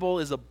Bible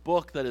is a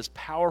book that is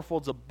powerful.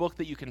 It's a book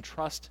that you can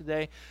trust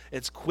today.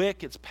 It's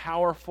quick, it's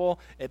powerful,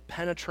 it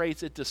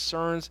penetrates, it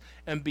discerns.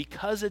 And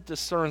because it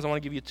discerns, I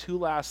want to give you two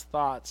last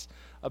thoughts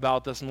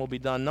about this, and we'll be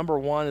done. Number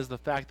one is the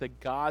fact that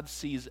God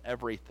sees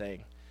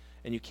everything,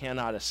 and you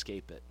cannot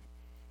escape it.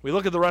 We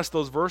look at the rest of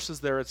those verses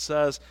there. It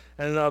says,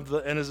 and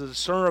as a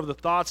discerner of the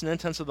thoughts and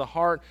intents of the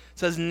heart, it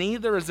says,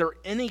 neither is there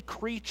any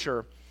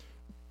creature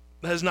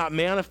that is not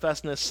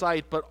manifest in his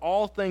sight, but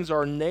all things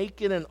are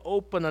naked and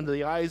open unto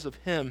the eyes of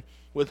him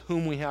with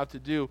whom we have to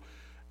do.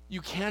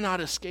 You cannot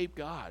escape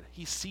God.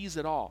 He sees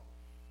it all.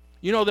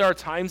 You know, there are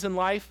times in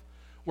life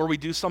where we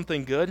do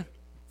something good.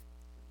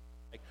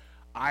 Like,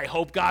 I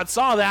hope God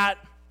saw that.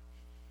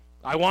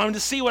 I want him to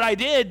see what I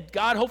did.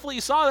 God, hopefully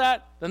you saw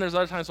that. Then there's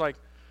other times like,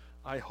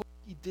 I hope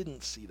he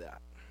didn't see that.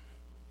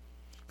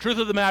 Truth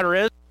of the matter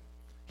is,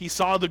 he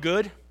saw the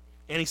good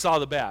and he saw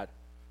the bad.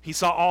 He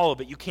saw all of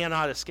it. You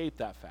cannot escape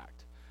that fact.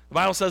 The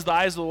Bible says the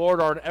eyes of the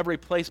Lord are in every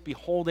place,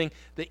 beholding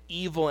the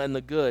evil and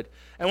the good.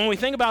 And when we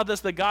think about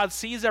this, that God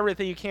sees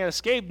everything, you can't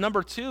escape.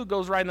 Number two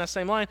goes right in that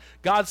same line.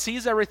 God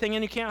sees everything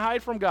and you can't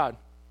hide from God.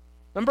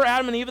 Remember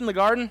Adam and Eve in the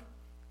garden?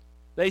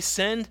 They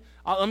sinned.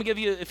 Let me give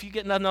you, if you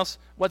get nothing else,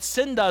 what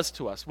sin does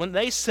to us. When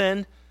they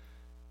sinned,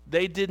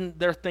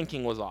 their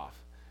thinking was off.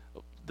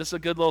 This is a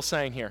good little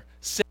saying here.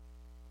 Sin,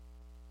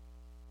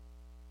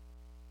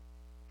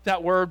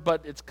 that word,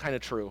 but it's kind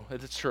of true.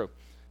 It's true.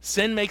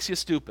 Sin makes you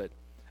stupid.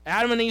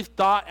 Adam and Eve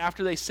thought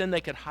after they sinned they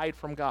could hide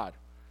from God.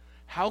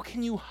 How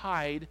can you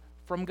hide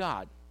from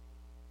God?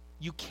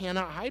 You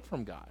cannot hide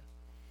from God.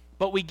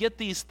 But we get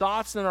these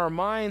thoughts in our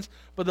minds,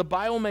 but the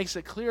Bible makes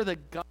it clear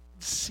that God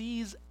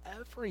sees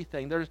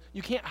everything.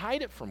 You can't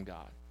hide it from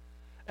God.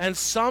 And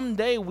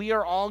someday we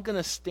are all going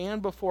to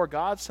stand before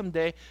God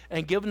someday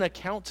and give an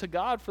account to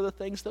God for the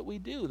things that we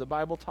do. The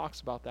Bible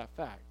talks about that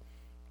fact.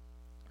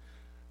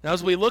 Now,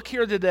 as we look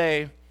here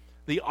today,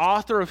 the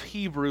author of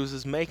Hebrews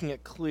is making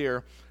it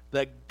clear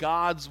that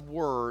God's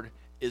word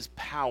is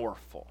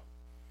powerful.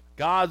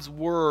 God's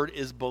word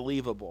is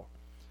believable.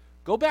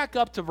 Go back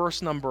up to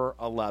verse number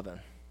 11.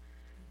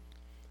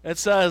 It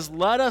says,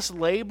 let us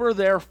labor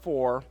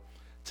therefore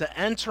to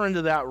enter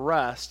into that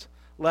rest,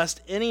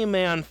 lest any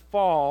man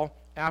fall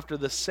after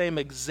the same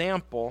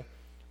example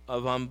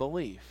of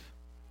unbelief.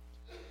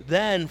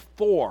 Then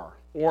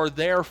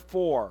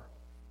therefore,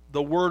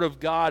 the word of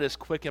God is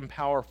quick and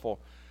powerful.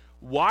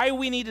 Why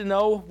we need to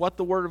know what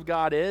the word of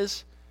God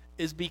is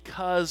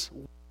because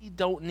we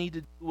don't need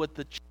to do what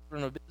the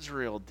children of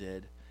Israel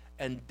did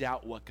and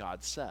doubt what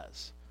God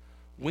says.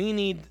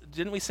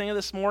 Didn't we sing it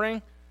this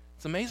morning?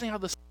 It's amazing how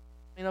this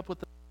line up with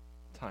the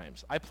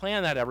times. I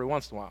plan that every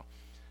once in a while.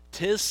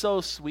 'Tis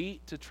so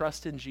sweet to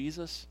trust in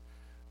Jesus,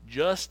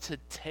 just to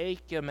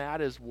take him at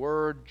his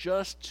word,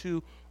 just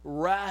to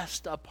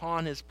rest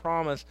upon his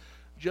promise,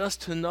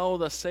 just to know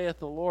thus saith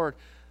the Lord.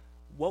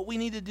 What we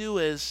need to do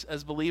is,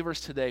 as believers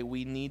today,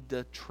 we need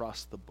to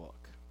trust the book.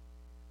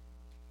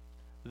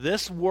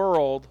 This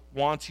world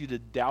wants you to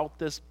doubt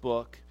this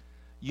book.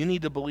 You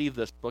need to believe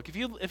this book. If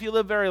you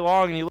live very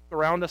long and you look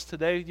around us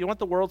today, you know what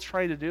the world's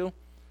trying to do?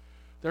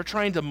 They're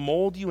trying to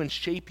mold you and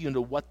shape you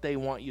into what they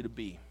want you to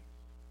be.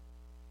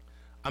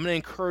 I'm going to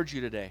encourage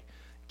you today.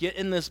 Get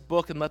in this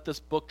book and let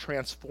this book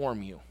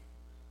transform you.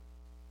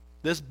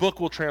 This book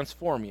will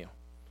transform you.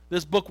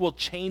 This book will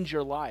change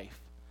your life.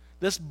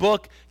 This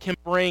book can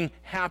bring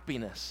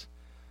happiness.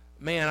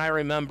 Man, I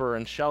remember,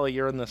 and Shelley,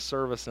 you're in this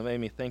service and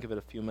made me think of it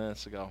a few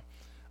minutes ago.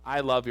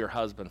 I love your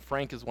husband.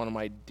 Frank is one of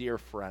my dear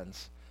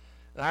friends.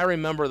 And I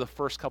remember the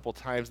first couple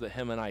times that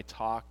him and I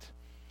talked.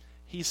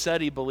 He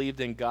said he believed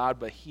in God,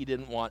 but he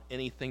didn't want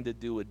anything to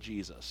do with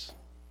Jesus.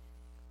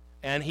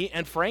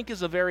 And Frank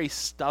is a very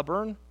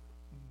stubborn,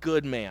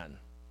 good man.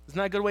 Isn't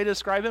that a good way to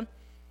describe him?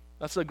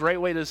 That's a great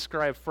way to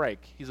describe Frank.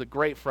 He's a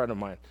great friend of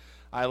mine.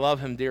 I love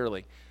him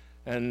dearly.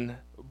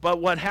 But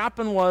what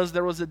happened was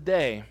there was a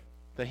day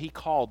that he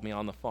called me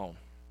on the phone.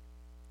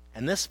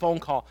 And this phone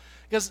call,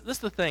 because this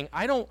is the thing,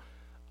 I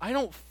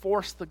don't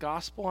force the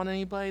gospel on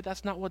anybody.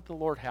 That's not what the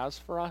Lord has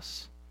for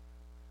us.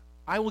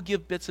 I will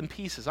give bits and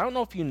pieces. I don't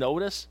know if you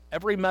notice,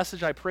 every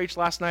message I preached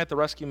last night at the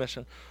rescue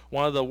mission,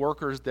 one of the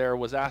workers there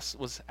was asking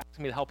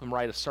me to help him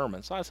write a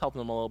sermon. So I was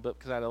helping him a little bit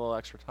because I had a little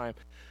extra time.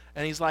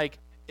 And he's like,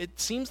 it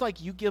seems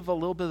like you give a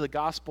little bit of the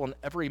gospel in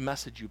every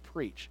message you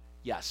preach.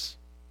 Yes.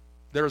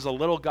 There's a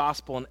little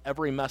gospel in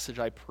every message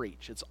I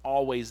preach. It's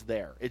always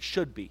there. It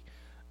should be.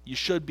 You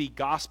should be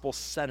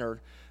gospel-centered.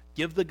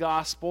 give the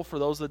gospel for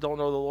those that don't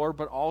know the Lord,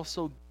 but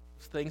also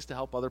give things to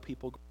help other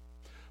people.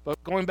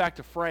 But going back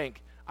to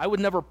Frank, I would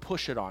never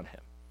push it on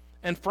him.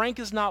 And Frank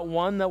is not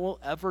one that will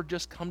ever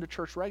just come to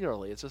church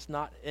regularly. It's just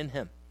not in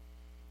him.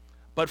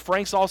 But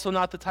Frank's also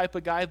not the type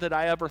of guy that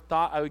I ever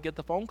thought I would get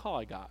the phone call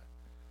I got.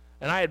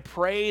 And I had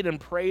prayed and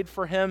prayed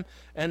for him,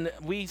 and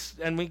we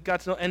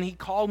got to know, and he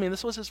called me, and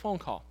this was his phone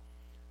call.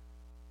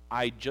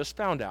 I just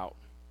found out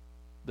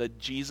that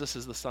Jesus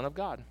is the Son of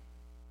God.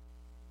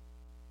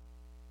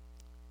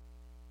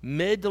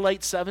 Mid to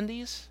late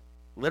 70s,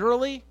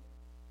 literally.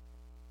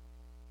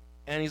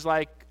 And he's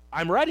like,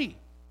 I'm ready.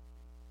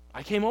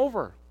 I came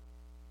over.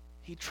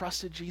 He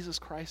trusted Jesus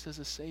Christ as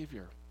his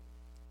Savior.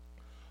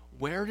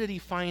 Where did he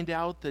find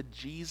out that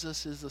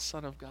Jesus is the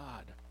Son of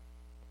God?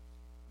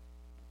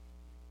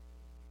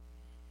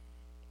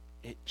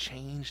 It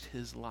changed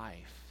his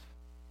life.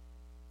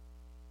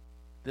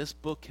 This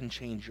book can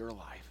change your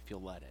life if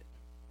you'll let it.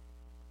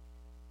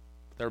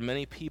 There are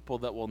many people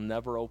that will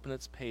never open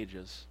its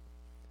pages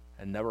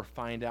and never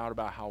find out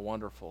about how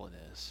wonderful it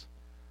is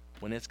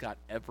when it's got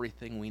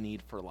everything we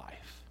need for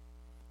life.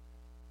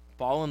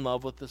 Fall in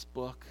love with this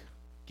book.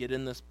 Get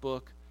in this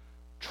book.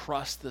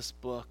 Trust this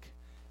book.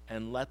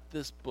 And let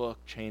this book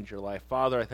change your life. Father, I thank